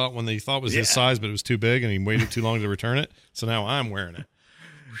shirts, and he bought one that he thought was his size, but it was too big, and he waited too long to return it. So now I'm wearing it.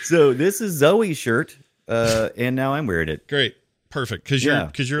 So this is Zoe's shirt, and now I'm wearing it. Great, perfect. Because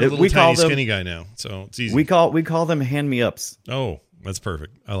you're a little We call tiny, them- skinny guy now, so it's easy. We call them hand me ups. Oh, that's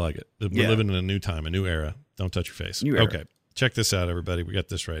perfect. I like it. We're Yeah. living in a new time, a new era. Don't touch your face. New era. Okay, check this out, everybody. We got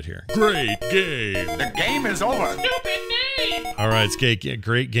this right here. Great game. The game is over. All right, it's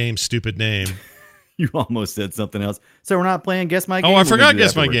great game, stupid name. You almost said something else. So we're not playing Guess My Game? Oh, I We're gonna forgot do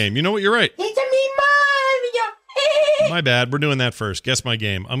Guess My afterwards. Game. You know what? You're right. It's me, Mario. My bad. We're doing that first. Guess My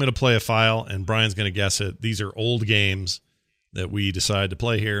Game. I'm going to play a file, and Brian's going to guess it. These are old games that we decide to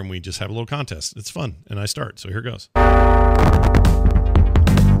play here, and we just have a little contest. It's fun, and I start. So here goes.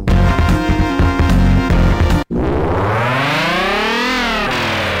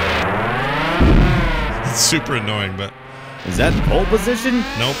 It's super annoying, but Is that pole position?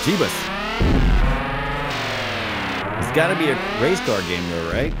 Nope. Jeebus. It's got to be a race car game,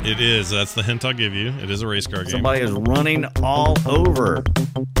 though, right? it is. That's the hint I'll give you. It is a race car game. Somebody is running all over.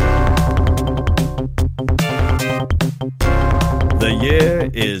 The year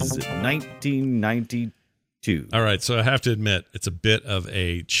is 1992. All right, so I have to admit it's a bit of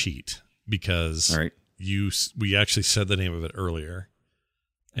a cheat because All right. we actually said the name of it earlier,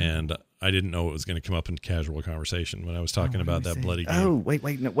 and I didn't know it was going to come up in casual conversation when I was talking about that bloody game. Oh, wait.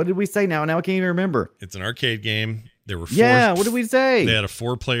 No, what did we say now? Now I can't even remember. It's an arcade game. There were four. Yeah, what did we say? They had a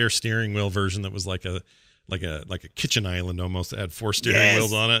 4-player steering wheel version that was like a kitchen island almost. It had 4 steering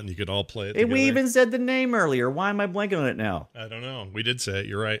wheels on it, and you could all play it. And we together. even said the name earlier. Why am I blanking on it now? I don't know. We did say it.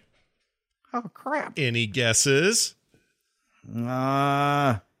 You're right. Oh, crap. Any guesses?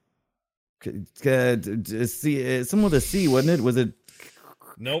 Someone with a C, wasn't it? Was it?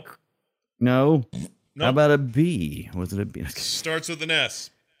 Nope. No. Nope. How about a B? Was it a B? Starts with an S.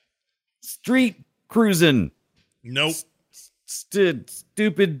 Street cruising. Nope.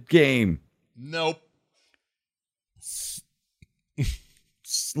 Stupid game. Nope.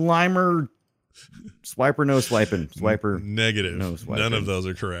 Slimer. Swiper, no swiping. Swiper. Negative. No swiping. None of those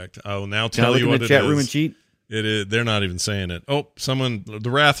are correct. I will now Can I tell look you in what the it chat is. room and cheat? It is. They're not even saying it. Oh, the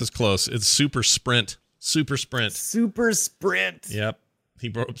wrath is close. It's Super Sprint. Super Sprint. Super Sprint. Yep. He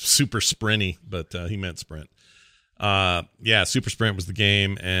wrote Super Sprinty, but he meant Sprint. Yeah, Super Sprint was the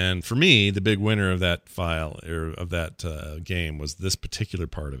game, and for me, the big winner of that file or of that game was this particular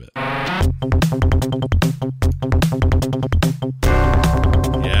part of it.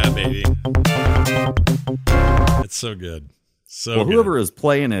 Yeah, baby. It's so good. So Well, good. whoever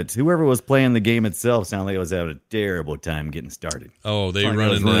was playing the game itself sounded like it was having a terrible time getting started. Oh, they Like it run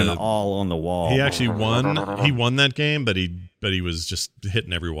was into running all on the wall. He actually won. He won that game, but he was just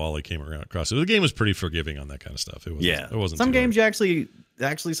hitting every wall he came around across. So the game was pretty forgiving on that kind of stuff. It wasn't. Some too games hard. you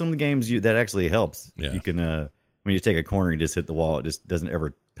actually some of the games that actually helps. Yeah. You can when you take a corner, you just hit the wall. It just doesn't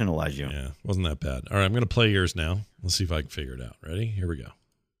ever penalize you. Yeah, wasn't that bad. All right, I'm going to play yours now. Let's see if I can figure it out. Ready? Here we go.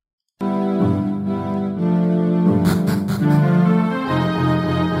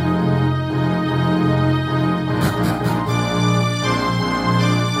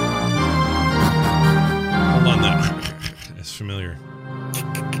 Hold on, that. It's familiar.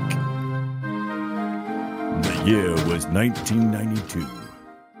 The year was 1992.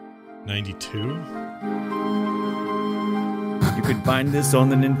 92? You could find this on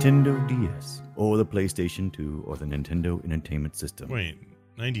the Nintendo DS or the PlayStation 2 or the Nintendo Entertainment System. Wait,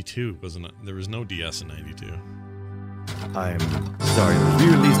 92 wasn't. There was no DS in 92. I'm sorry, it was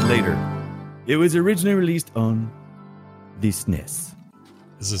re-released later. It was originally released on the SNES.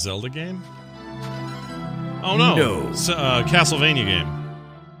 Is this a Zelda game? Oh no! No. It's a Castlevania game.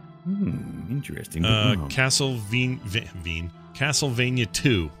 Interesting. but wrong. Castlevania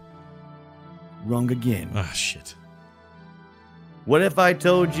 2. Wrong again. Ah, shit. What if I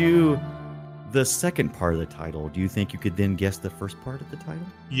told you the second part of the title? Do you think you could then guess the first part of the title?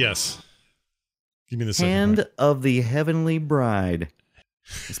 Yes. Give me the second Hand part. of the Heavenly Bride.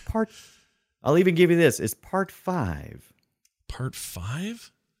 It's part. I'll even give you this. It's part 5. Part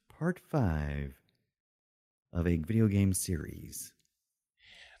 5? Part 5 of a video game series.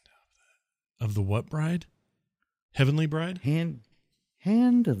 Of the what bride? Heavenly Bride?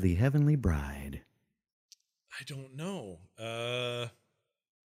 Hand of the Heavenly Bride. I don't know. I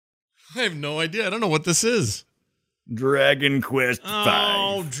have no idea. I don't know what this is. Dragon Quest 5.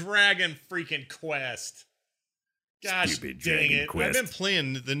 Oh, Dragon freaking Quest. Gosh Stupid dang Dragon it. Quest. I've been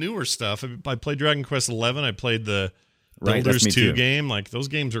playing the newer stuff. I played Dragon Quest 11. I played the Right, Builders that's me 2 too. game. Like, those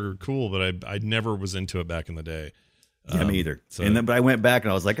games are cool, but I never was into it back in the day. Yeah, me either. so- But I went back and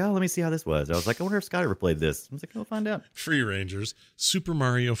I was like, oh, let me see how this was. I was like, I wonder if Scott ever played this. I was like, we'll find out. Free Rangers, Super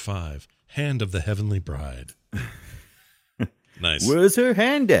Mario 5, Hand of the Heavenly Bride. Nice. Where's her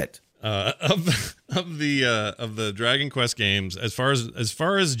hand at? Of the Dragon Quest games, as far as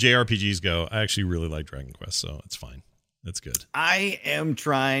JRPGs go, I actually really like Dragon Quest, so it's fine. It's good. I am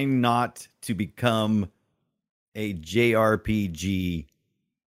trying not to become a JRPG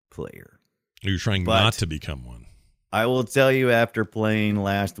player. You're trying But- not to become one. I will tell you, after playing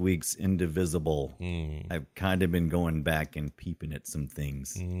last week's Indivisible, Mm, I've kind of been going back and peeping at some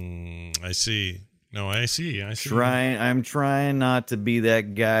things. I see. No, I see. I'm trying not to be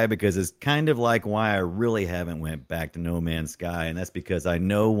that guy, because it's kind of like why I really haven't went back to No Man's Sky, and that's because I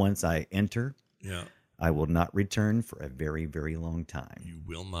know once I enter, Yeah. I will not return for a very, very long time. You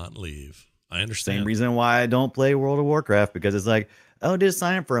will not leave. I understand. Same reason why I don't play World of Warcraft, because it's like, oh, just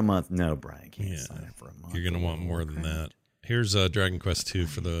sign up for a month. No, Brian, can't sign up for a month. You're going to want more than that. Here's Dragon Quest 2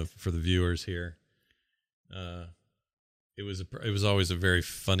 for the viewers here. It was always a very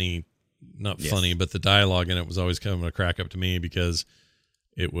funny, not Yes. funny, but the dialogue in it was always kind of a crack up to me, because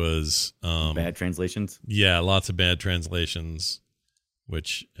it was Bad translations. yeah, lots of bad translations,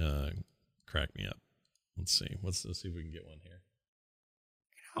 which cracked me up. Let's see. Let's see if we can get one here.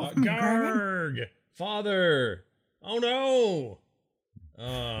 Garg, father. Oh no.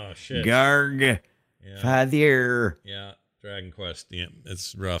 Oh shit. Garg, Yeah. father. Yeah, Dragon Quest. Yeah,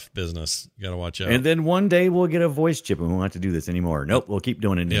 it's rough business. You got to watch out. And then one day we'll get a voice chip and we won't have to do this anymore. Nope, we'll keep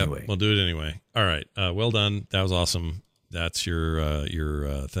doing it Yeah, anyway. we'll do it anyway. All right. Well done. That was awesome. That's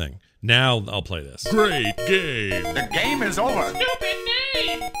your thing. Now I'll play this. Great game. The game is over.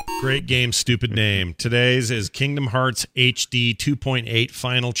 Great game, stupid name. Today's is Kingdom Hearts HD 2.8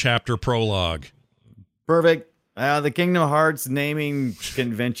 Final Chapter Prologue. Perfect. The Kingdom Hearts naming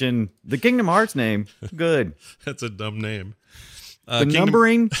convention. The Kingdom Hearts name. Good. That's a dumb name. The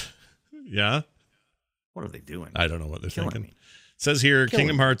numbering. Yeah. What are they doing? I don't know what they're Killing thinking. me. Says here, Killing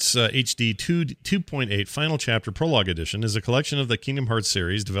Kingdom Hearts HD 2.8 Final Chapter Prologue Edition is a collection of the Kingdom Hearts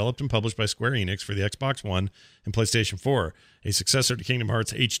series developed and published by Square Enix for the Xbox One and PlayStation 4. A successor to Kingdom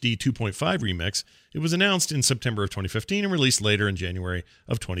Hearts HD 2.5 Remix, it was announced in September of 2015 and released later in January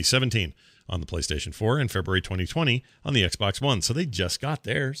of 2017 on the PlayStation 4 and February 2020 on the Xbox One. So they just got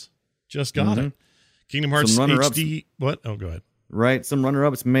theirs. Just got it. Kingdom Hearts Some runner-ups. HD... What? Oh, go ahead. Right. Some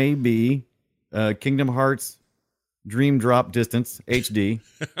runner-ups may be Kingdom Hearts Dream Drop Distance HD.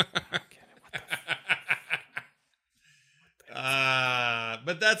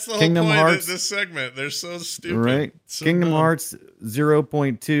 But that's the whole Kingdom point Hearts- of this segment. They're so stupid. Right. So Kingdom dumb. Hearts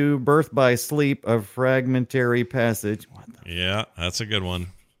 0.2 Birth by Sleep, a fragmentary passage. What the Yeah, that's a good one.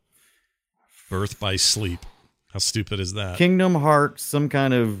 Birth by Sleep. How stupid is that? Kingdom Hearts, some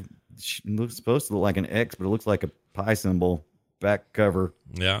kind of looks supposed to look like an X, but it looks like a pi symbol back cover.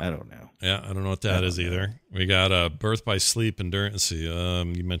 Yeah. I don't know. Yeah, I don't know what that is either. We got Birth by Sleep Endurance. You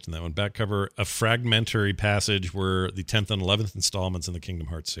mentioned that one. Back cover, a fragmentary passage were the 10th and 11th installments in the Kingdom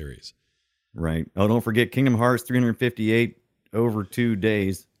Hearts series. Right. Oh, don't forget Kingdom Hearts 358 over 2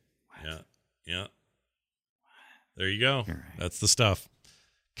 days. Yeah. Yeah. There you go. right. That's the stuff.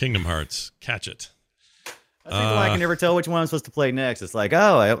 Kingdom Hearts. Catch it. I think I can never tell which one I'm supposed to play next. It's like,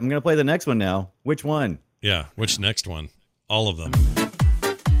 oh, I'm going to play the next one now. Which one? Yeah. Which next one? All of them.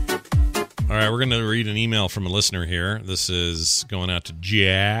 All right, we're going to read an email from a listener here. This is going out to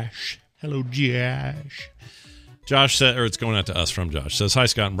Josh. Hello, Josh. Josh said, or it's going out to us from Josh. Says, hi,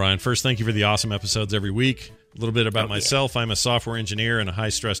 Scott and Brian. First, thank you for the awesome episodes every week. A little bit about myself. I'm a software engineer in a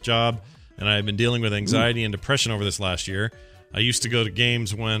high-stress job, and I have been dealing with anxiety and depression over this last year. I used to go to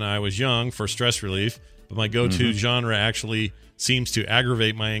games when I was young for stress relief, but my go-to genre actually seems to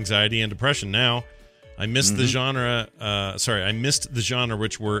aggravate my anxiety and depression now. I missed the genre. I missed the genre,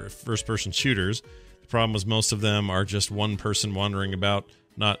 which were first-person shooters. The problem was most of them are just one person wandering about,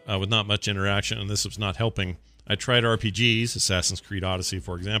 with not much interaction, and this was not helping. I tried RPGs, Assassin's Creed Odyssey,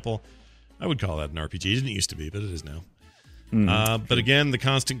 for example. I would call that an RPG. It didn't used to be, but it is now. But again, the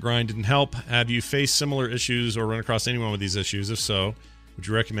constant grind didn't help. Have you faced similar issues or run across anyone with these issues? If so, would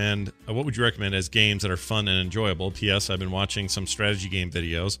you recommend? What would you recommend as games that are fun and enjoyable? P.S. I've been watching some strategy game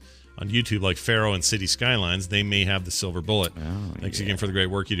videos on YouTube like Pharaoh and City Skylines. They may have the silver bullet. Thanks again for the great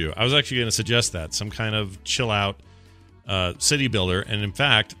work you do. I was actually going to suggest that. Some kind of chill-out city builder. And in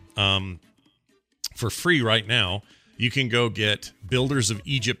fact, for free right now, you can go get Builders of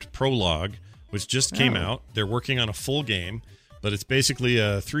Egypt Prologue, which just came out. They're working on a full game, but it's basically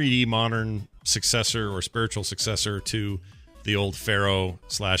a 3D modern successor or spiritual successor to the old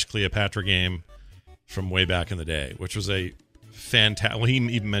Pharaoh/Cleopatra game from way back in the day, which was a fantastic. Well, he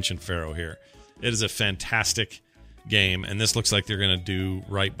even mentioned Pharaoh here. It is a fantastic game, and this looks like they're going to do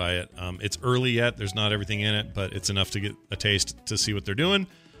right by it. It's early yet. There's not everything in it, but it's enough to get a taste to see what they're doing.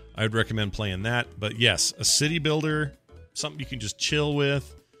 I would recommend playing that. But yes, a city builder, something you can just chill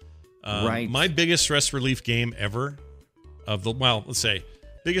with. Right. My biggest stress relief game ever let's say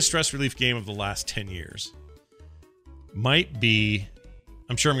biggest stress relief game of the last 10 years might be,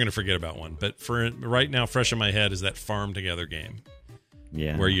 I'm sure I'm going to forget about one, but for right now, fresh in my head is that Farm Together game.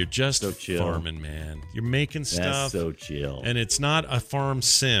 Yeah. Where you're just so chill. farming, man. You're making stuff. That's so chill. And it's not a farm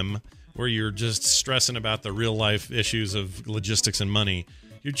sim where you're just stressing about the real life issues of logistics and money.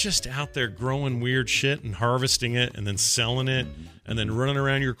 You're just out there growing weird shit and harvesting it and then selling it and then running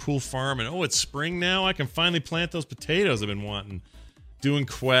around your cool farm and, oh, it's spring now. I can finally plant those potatoes I've been wanting. Doing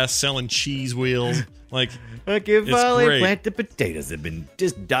quests, selling cheese wheels. Like, I can it's finally great. plant the potatoes I've been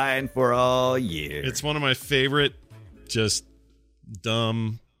just dying for all year. It's one of my favorite, just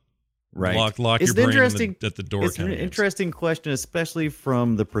dumb, right. lock It's your brain interesting, at the door. It's an interesting question, especially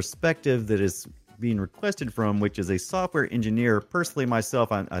from the perspective that is being requested from, which is a software engineer. Personally,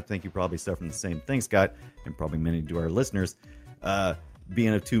 myself, I think you probably suffer from the same thing, Scott, and probably many of our listeners.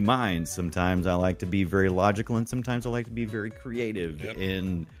 Being of two minds, sometimes I like to be very logical, and sometimes I like to be very creative. Yep.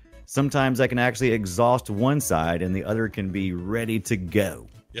 And sometimes I can actually exhaust one side, and the other can be ready to go.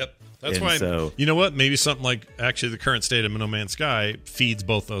 Yep. That's And why, so- you know what? Maybe something like actually the current state of No Man's Sky feeds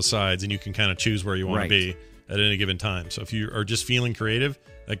both those sides, and you can kind of choose where you want Right. to be at any given time. So if you are just feeling creative,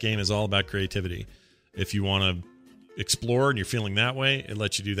 that game is all about creativity. If you want to explore and you're feeling that way, it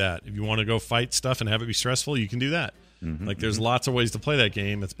lets you do that. If you want to go fight stuff and have it be stressful, you can do that. Like there's lots of ways to play that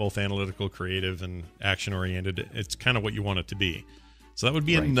game. It's both analytical, creative, and action oriented. It's kind of what you want it to be. So that would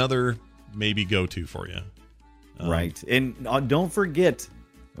be Right. another maybe go-to for you. Right. And don't forget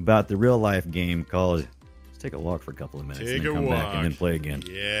about the real life game called Let's Take a Walk for a couple of minutes Take and then a come back walk. and then play again.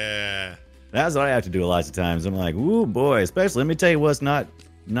 Yeah. That's what I have to do lots of times. I'm like, ooh boy, especially let me tell you what's not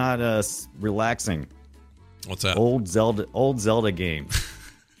relaxing. What's that? Old Zelda games.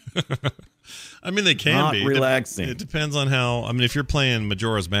 I mean, they can Not be relaxing. It depends on how. I mean, if you're playing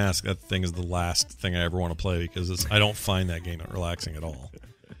Majora's Mask, that thing is the last thing I ever want to play because I don't find that game relaxing at all.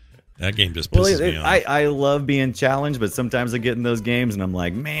 That game just pisses me off. I love being challenged, but sometimes I get in those games and I'm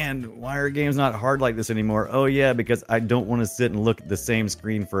like, man, why are games not hard like this anymore? Oh yeah, because I don't want to sit and look at the same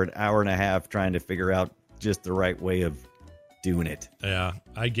screen for an hour and a half trying to figure out just the right way of doing it. Yeah,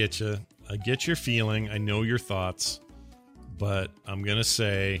 I get you. I get your feeling. I know your thoughts, but I'm gonna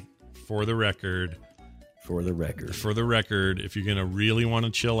say, for the record, if you're gonna really want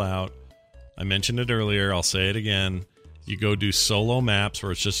to chill out, I mentioned it earlier. I'll say it again. You go do solo maps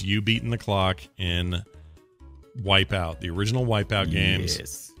where it's just you beating the clock in Wipeout, the original Wipeout games,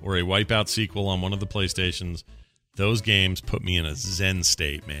 Yes. or a Wipeout sequel on one of the PlayStations. Those games put me in a zen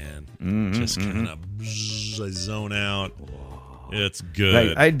state, man. Just kind of I zone out. It's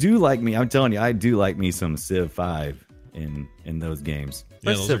good. I do like me. I'm telling you, I do like me some Civ 5 in those games. Yeah,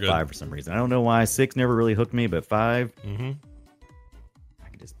 Especially those are Civ good. 5 for some reason. I don't know why 6 never really hooked me, but 5, Mm-hmm. I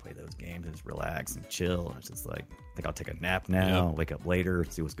can just play those games and just relax and chill. It's just like, I think I'll take a nap now, wake up later,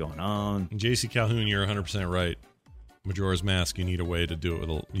 see what's going on. And JC Calhoun, you're 100% right. Majora's Mask, you need a way to do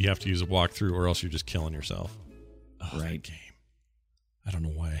it. You have to use a walkthrough, or else you're just killing yourself. Oh, Right. That game. I don't know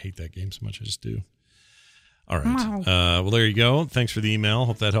why I hate that game so much. I just do. All right. Well, there you go. Thanks for the email.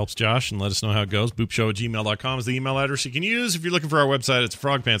 Hope that helps Josh, and let us know how it goes. boopshow@gmail.com is the email address you can use. If you're looking for our website, it's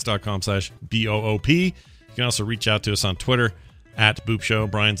frogpants.com/BOOP. You can also reach out to us on Twitter @boopshow.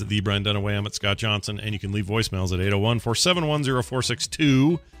 Brian's at the Brian Dunaway. I'm at Scott Johnson, and you can leave voicemails at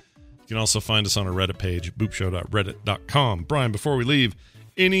 801-471-0462. You can also find us on our Reddit page, boopshow.reddit.com. Brian, before we leave,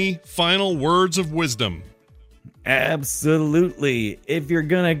 any final words of wisdom? Absolutely. If you're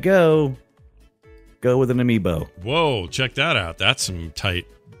going to go with an amiibo. Whoa, check that out. That's some tight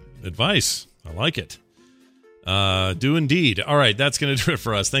advice. I like it. Do indeed. All right, that's going to do it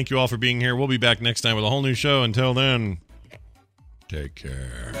for us. Thank you all for being here. We'll be back next time with a whole new show. Until then, take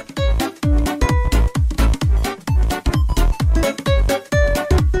care.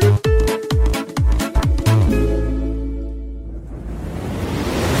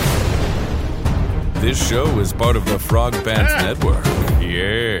 This show is part of the Frog Pants Network.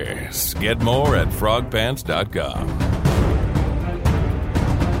 Yes. Get more at frogpants.com.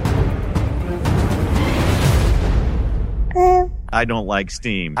 I don't like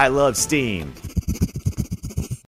steam. I love steam.